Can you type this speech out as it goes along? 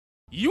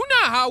You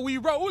know how we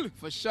roll.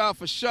 For sure,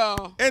 for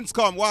sure. Ends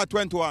come, War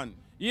 21.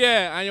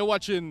 Yeah, and you're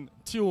watching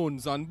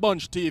Tunes on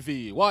Bunch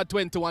TV. War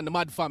 21, the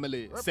Mad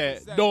Family. Say,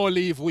 don't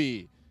leave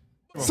we.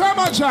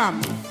 Summerjam.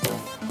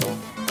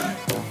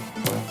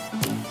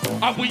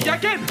 Are we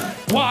again?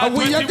 Are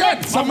we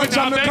again?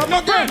 Summerjam, we come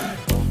again.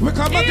 We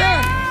come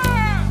again.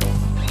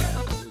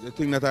 The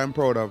thing that I'm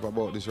proud of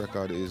about this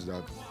record is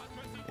that,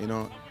 you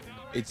know,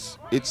 it's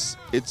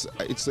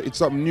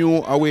something new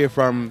away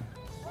from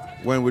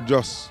when we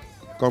just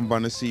come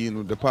on the scene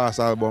with the past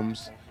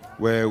albums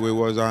where we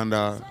was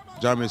under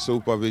Jammy's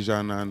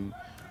supervision and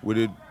we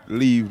did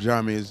leave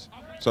Jammy's.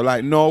 So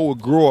like now we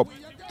grow up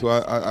to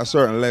a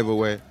certain level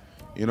where,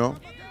 you know,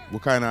 we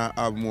kind of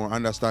have more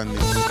understanding.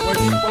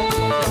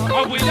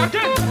 Are we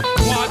again?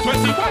 War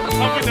 21,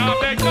 and we now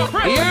beg no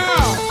friend. Yeah.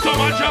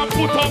 Summerjam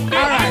put up the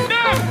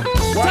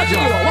One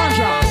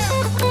job.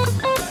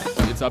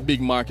 It's a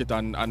big market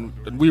and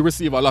we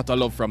receive a lot of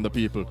love from the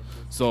people.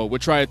 So we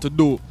try to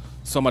do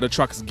some of the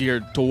tracks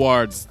geared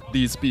towards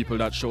these people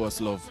that show us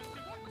love.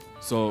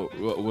 So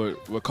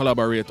we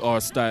collaborate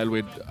our style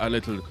with a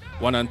little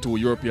 1 and 2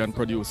 European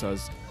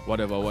producers,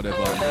 whatever. When they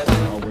clad you,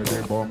 me and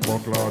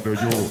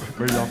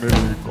me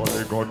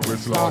the gun we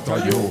slaughter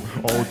you.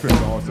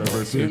 Outlaws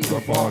every single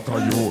part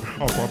of you.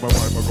 Up on my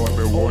mind, me gun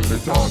me hold the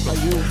thought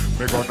of you.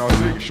 Me gonna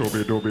sing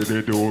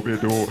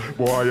shooby-dooby-doo-be-doo.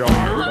 Boy, you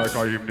hear like I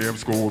him name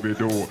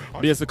Scooby-Doo.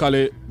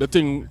 Basically,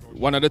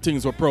 one of the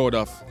things we're proud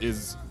of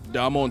is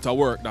the amount of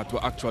work that we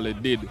actually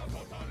did.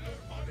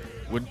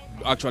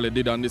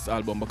 On this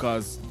album,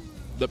 because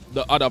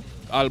the other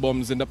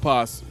albums in the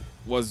past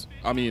was,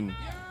 I mean,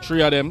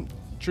 three of them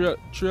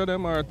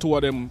or two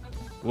of them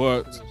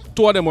were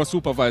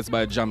supervised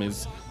by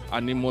Jammies,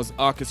 and him was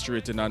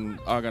orchestrating and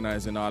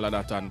organizing all of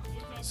that, and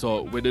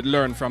so we did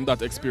learn from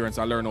that experience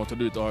and learn how to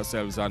do it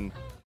ourselves, and